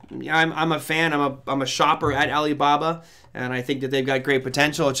term. I'm a fan. I'm a shopper at Alibaba, and I think that they've got great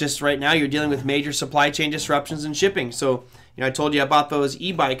potential. It's just right now you're dealing with major supply chain disruptions and shipping. So I told you about those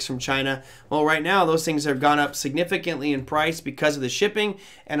e-bikes from China. Well, right now those things have gone up significantly in price because of the shipping,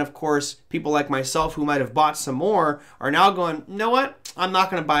 and of course people like myself who might have bought some more are now going, you know what? I'm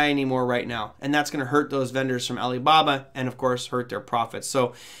not going to buy any more right now, and that's going to hurt those vendors from Alibaba, and of course hurt their profits.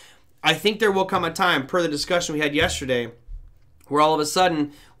 So I think there will come a time, per the discussion we had yesterday, where all of a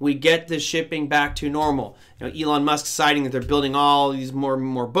sudden we get the shipping back to normal. Elon Musk citing that they're building all these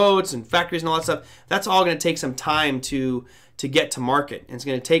more boats and factories and all that stuff. That's all going to take some time to get to market. And it's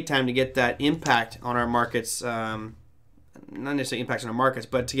going to take time to get that impact on our markets, not necessarily impact on our markets,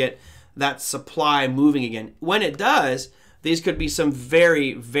 but to get that supply moving again. When it does, these could be some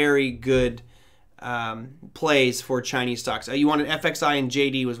very, very good plays for Chinese stocks. You wanted FXI and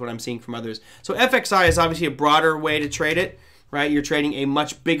JD was what I'm seeing from others. So FXI is obviously a broader way to trade it, right? You're trading a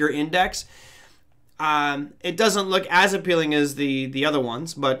much bigger index. It doesn't look as appealing as the other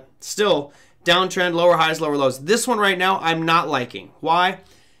ones, but still downtrend, lower highs, lower lows. This one right now I'm not liking. Why?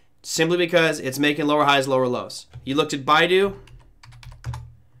 Simply because it's making lower highs, lower lows. You looked at Baidu.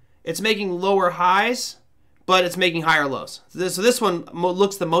 It's making lower highs, but it's making higher lows. So this one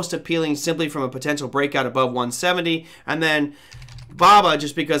looks the most appealing simply from a potential breakout above 170. And then Baba,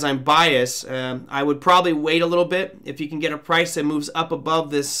 just because I'm biased, I would probably wait a little bit. If you can get a price that moves up above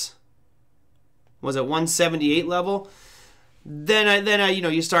this, was it 178 level?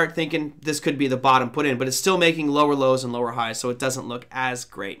 Then you start thinking this could be the bottom put in, but it's still making lower lows and lower highs, so it doesn't look as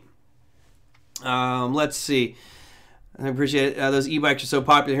great. Let's see. I appreciate it. Those e-bikes are so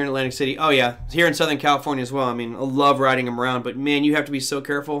popular here in Atlantic City. Oh yeah, here in Southern California as well. I mean, I love riding them around, but man, you have to be so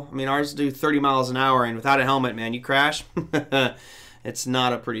careful. I mean, ours do 30 miles an hour, and without a helmet, man, you crash. It's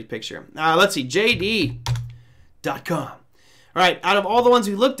not a pretty picture. Let's see, JD.com. All right, out of all the ones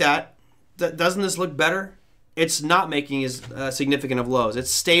we looked at, doesn't this look better? It's not making as significant of lows.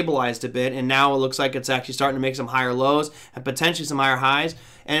 It's stabilized a bit, and now it looks like it's actually starting to make some higher lows and potentially some higher highs.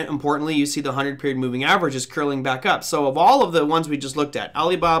 And importantly, you see the 100-period moving average is curling back up. So of all of the ones we just looked at,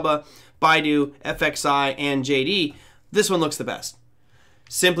 Alibaba, Baidu, FXI, and JD, this one looks the best,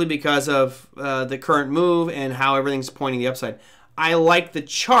 simply because of the current move and how everything's pointing the upside. I like the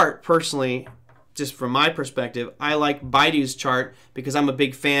chart personally. Just from my perspective, I like Baidu's chart because I'm a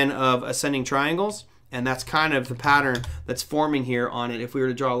big fan of ascending triangles. And that's kind of the pattern that's forming here on it. If we were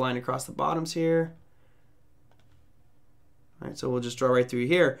to draw a line across the bottoms here. All right, so we'll just draw right through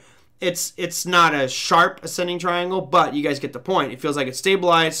here. It's not a sharp ascending triangle, but you guys get the point. It feels like it's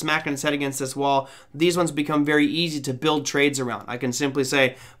stabilized, smacking its head against this wall. These ones become very easy to build trades around. I can simply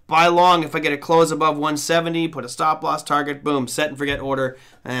say, buy long if I get a close above 170, put a stop loss target, boom, set and forget order,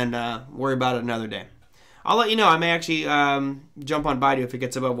 and worry about it another day. I'll let you know. I may actually jump on Baidu if it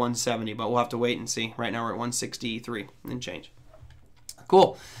gets above 170, but we'll have to wait and see. Right now we're at 163 and change.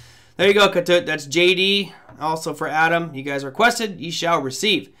 Cool. There you go, Katut. That's JD. Also for Adam, you guys requested, ye shall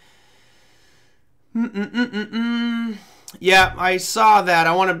receive. Yeah, I saw that.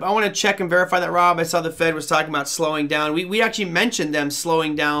 I want to check and verify that, Rob. I saw the Fed was talking about slowing down. We actually mentioned them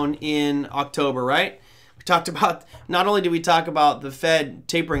slowing down in October, right? We talked about, not only did we talk about the Fed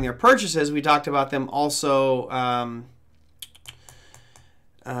tapering their purchases, we talked about them also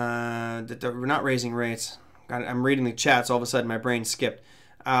that they're not raising rates. God, I'm reading the chats, all of a sudden my brain skipped.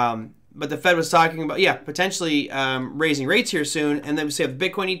 But the Fed was talking about, yeah, potentially raising rates here soon. And then we have the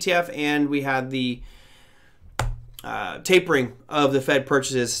Bitcoin ETF, and we had the tapering of the Fed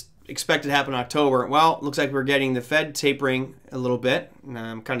purchases expected to happen in October. Well, looks like we're getting the Fed tapering a little bit.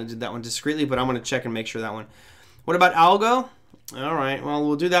 Kind of did that one discreetly, but I'm going to check and make sure that one. What about Algo? All right, well,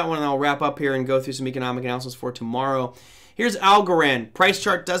 we'll do that one, and I'll wrap up here and go through some economic announcements for tomorrow. Here's Algorand. Price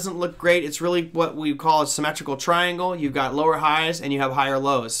chart doesn't look great. It's really what we call a symmetrical triangle. You've got lower highs and you have higher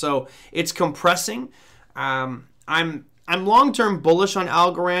lows. So it's compressing. I'm long-term bullish on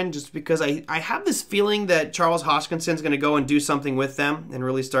Algorand just because I have this feeling that Charles Hoskinson's going to go and do something with them and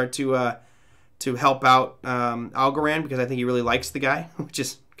really start to help out Algorand, because I think he really likes the guy, which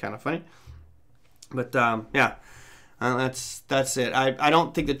is kind of funny. But yeah, that's it. I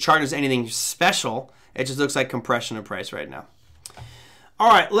don't think the chart is anything special. It just looks like compression of price right now. All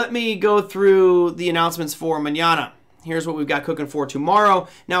right, let me go through the announcements for mañana. Here's what we've got cooking for tomorrow.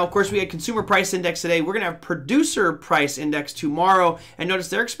 Now, of course, we had consumer price index today. We're going to have producer price index tomorrow. And notice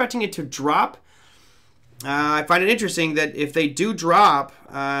they're expecting it to drop. I find it interesting that if they do drop,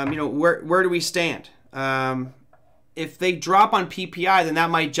 you know, where do we stand? If they drop on PPI, then that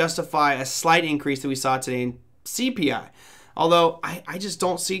might justify a slight increase that we saw today in CPI. Although I just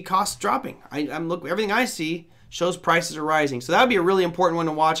don't see costs dropping. Everything I see shows prices are rising. So that would be a really important one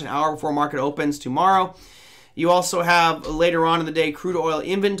to watch an hour before market opens tomorrow. You also have later on in the day crude oil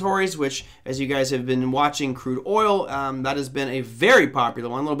inventories, which, as you guys have been watching crude oil, that has been a very popular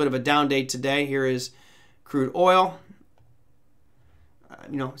one. A little bit of a down day today. Here is crude oil.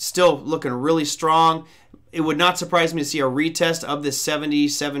 You know, still looking really strong. It would not surprise me to see a retest of this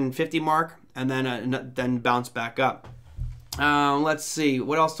 77.50 mark and then bounce back up. Let's see.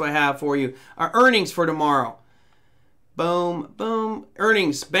 What else do I have for you? Our earnings for tomorrow. Boom, boom.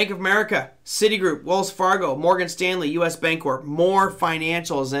 Earnings. Bank of America, Citigroup, Wells Fargo, Morgan Stanley, U.S. Bancorp. More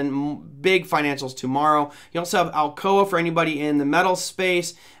financials and big financials tomorrow. You also have Alcoa for anybody in the metal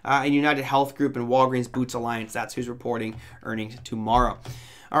space, and United Health Group and Walgreens Boots Alliance. That's who's reporting earnings tomorrow.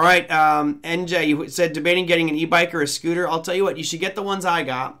 All right, NJ, you said debating getting an e-bike or a scooter. I'll tell you what, you should get the ones I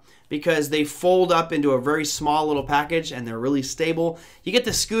got because they fold up into a very small little package and they're really stable. You get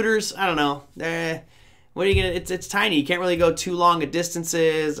the scooters, I don't know. What are you gonna? It's tiny. You can't really go too long at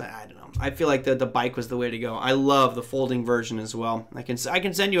distances. I don't know. I feel like the bike was the way to go. I love the folding version as well. I can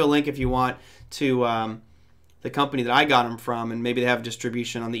send you a link if you want to the company that I got them from, and maybe they have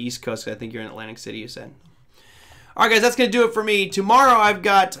distribution on the East Coast. I think you're in Atlantic City. You said. All right, guys, that's going to do it for me. Tomorrow I've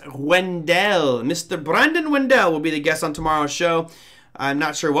got Wendell. Mr. Brandon Wendell will be the guest on tomorrow's show. I'm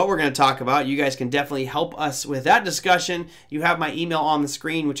not sure what we're going to talk about. You guys can definitely help us with that discussion. You have my email on the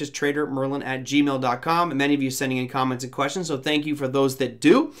screen, which is TraderMerlin@gmail.com. And many of you sending in comments and questions, so thank you for those that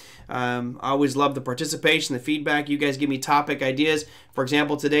do. I always love the participation, the feedback. You guys give me topic ideas. For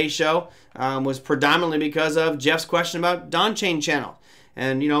example, today's show was predominantly because of Jeff's question about Donchain Channel.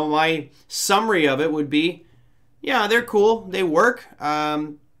 And, you know, my summary of it would be, yeah, they're cool. They work.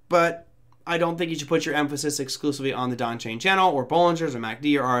 But I don't think you should put your emphasis exclusively on the Donchain channel or Bollinger's or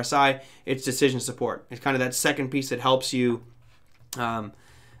MACD or RSI. It's decision support. It's kind of that second piece that helps you, I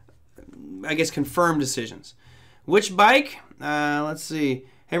guess, confirm decisions. Which bike? Let's see.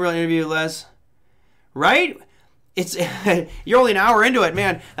 Hey, real interview, Les. Right? It's you're only an hour into it,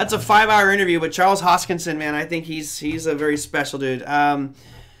 man. That's a 5-hour interview, but Charles Hoskinson, man, I think he's a very special dude.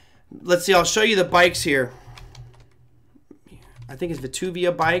 Let's see. I'll show you the bikes here. I think it's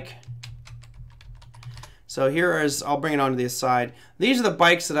Vituvia bike. So here is, I'll bring it onto this side. These are the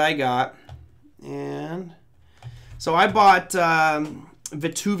bikes that I got. And so I bought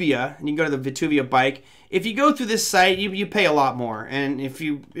Vituvia, and you can go to the Vituvia bike. If you go through this site, you pay a lot more. And if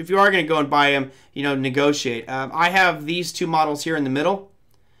you are going to go and buy them, you know, negotiate. I have these two models here in the middle.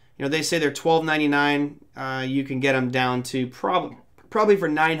 You know, they say they're $12.99. You can get them down to probably for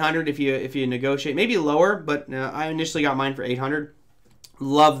 $900 if you negotiate, maybe lower. But I initially got mine for $800.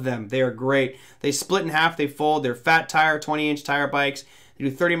 Love them. They are great. They split in half. They fold. They're fat tire, 20-inch tire bikes. They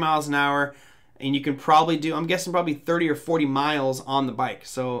do 30 miles an hour. And you can probably do, I'm guessing, probably 30 or 40 miles on the bike.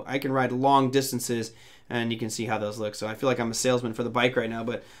 So I can ride long distances, and you can see how those look. So I feel like I'm a salesman for the bike right now.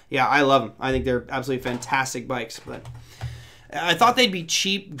 But, yeah, I love them. I think they're absolutely fantastic bikes. But I thought they'd be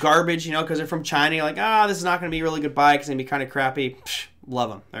cheap garbage, you know, because they're from China. You're like, this is not going to be a really good bike. It's going to be kind of crappy. Psh,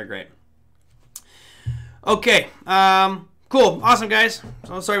 love them. They're great. Okay. Cool. Awesome, guys.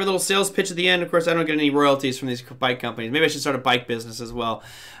 So sorry for the little sales pitch at the end. Of course, I don't get any royalties from these bike companies. Maybe I should start a bike business as well.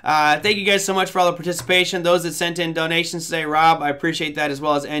 Thank you guys so much for all the participation. Those that sent in donations today, Rob, I appreciate that, as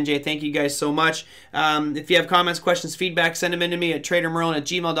well as NJ. Thank you guys so much. If you have comments, questions, feedback, send them in to me at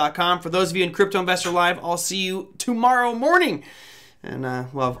TraderMerlin@gmail.com. For those of you in Crypto Investor Live, I'll see you tomorrow morning. And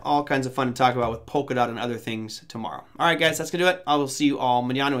we'll have all kinds of fun to talk about with Polkadot and other things tomorrow. All right, guys, that's going to do it. I will see you all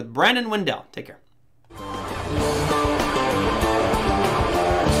mañana with Brandon Wendell. Take care.